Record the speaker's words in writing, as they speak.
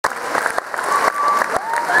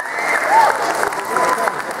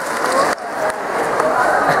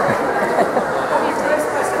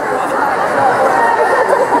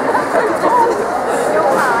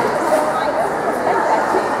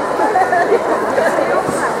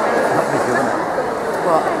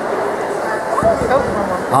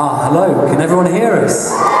Ah, hello, can everyone hear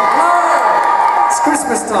us? Hello! It's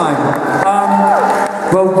Christmas time.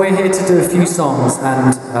 Well, we're here to do a few songs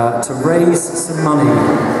and to raise some money.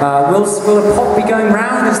 Will a pot be going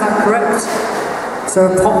round, is that correct? So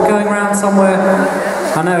a pot going round somewhere?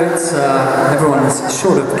 I know it's, everyone's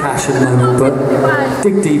short of cash at the moment, but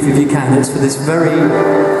dig deep if you can. It's for this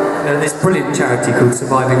this brilliant charity called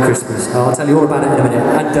Surviving Christmas. I'll tell you all about it in a minute,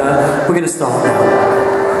 and we're going to start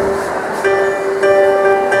now.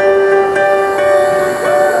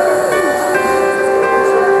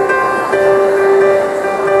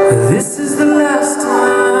 This is the last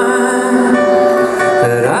time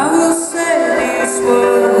that I will say these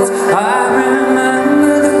words. I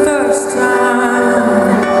remember the first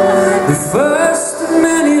time, the first of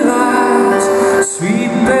many lies,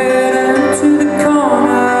 sweet bed into the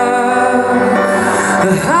corner,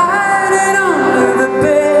 hiding under the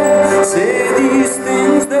bed, say these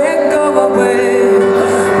things, they go away,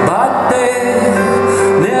 but they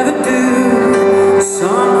never do.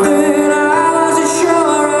 Something I wasn't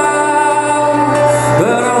sure of,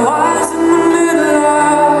 but I was in the middle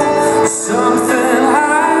of something I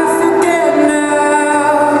forget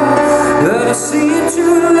now, that I seem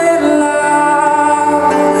too little of.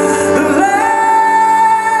 The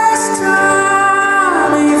last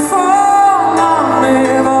time you fall on me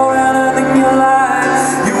for anything you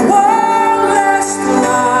like, you won't last the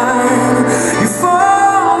line. You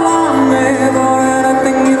fall on me for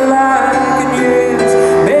anything you like, and yes,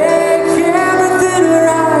 make everything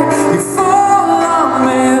right. You fall on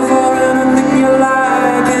me for anything you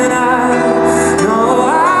like, and I know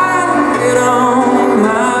I don't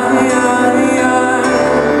mind.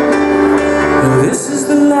 This is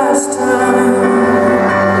the last time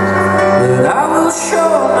that I will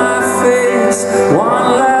show my face, one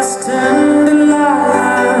last tender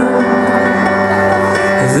line.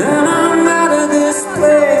 Then I'm out of this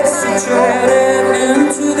place, treading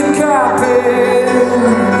into the carpet,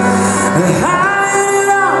 hiding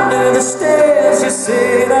under the stairs. You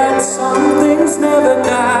say that some things never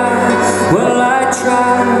die. Well, I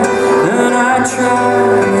tried and I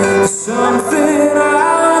tried, something I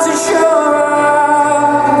wasn't sure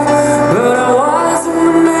of, but I was in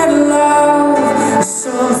the middle of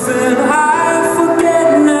something I forget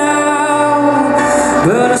now,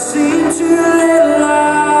 but I seem too little of.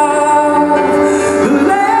 The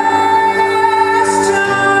last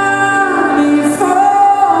time you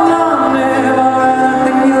fall on me for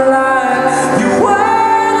anything you like, you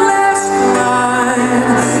won't last the line.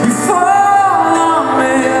 You fall on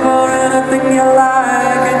me for anything you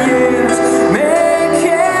like, and yes, make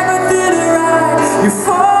everything right. You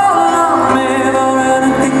fall on me for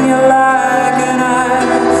anything you like, and I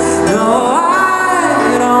know I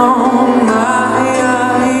don't mind.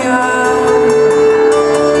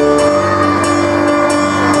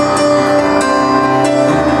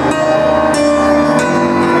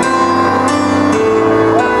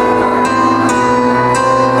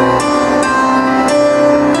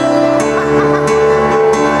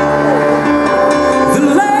 The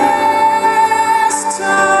last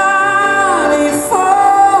time you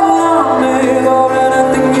fall on me for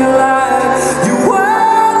anything you like, you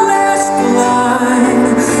won't last the line.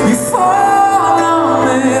 You fall on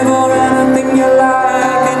me for anything you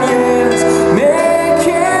like, and yes, make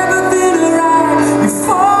everything right. You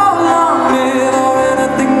fall on me for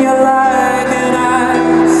anything you like, and I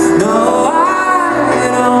know I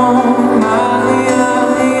don't mind.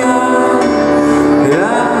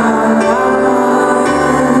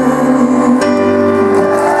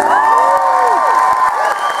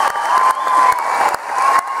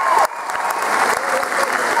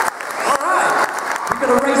 We've got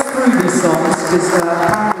to race through these songs because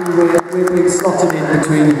apparently we're being slotted in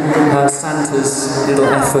between Santa's little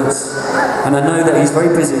efforts, and I know that he's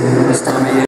very busy this time of year.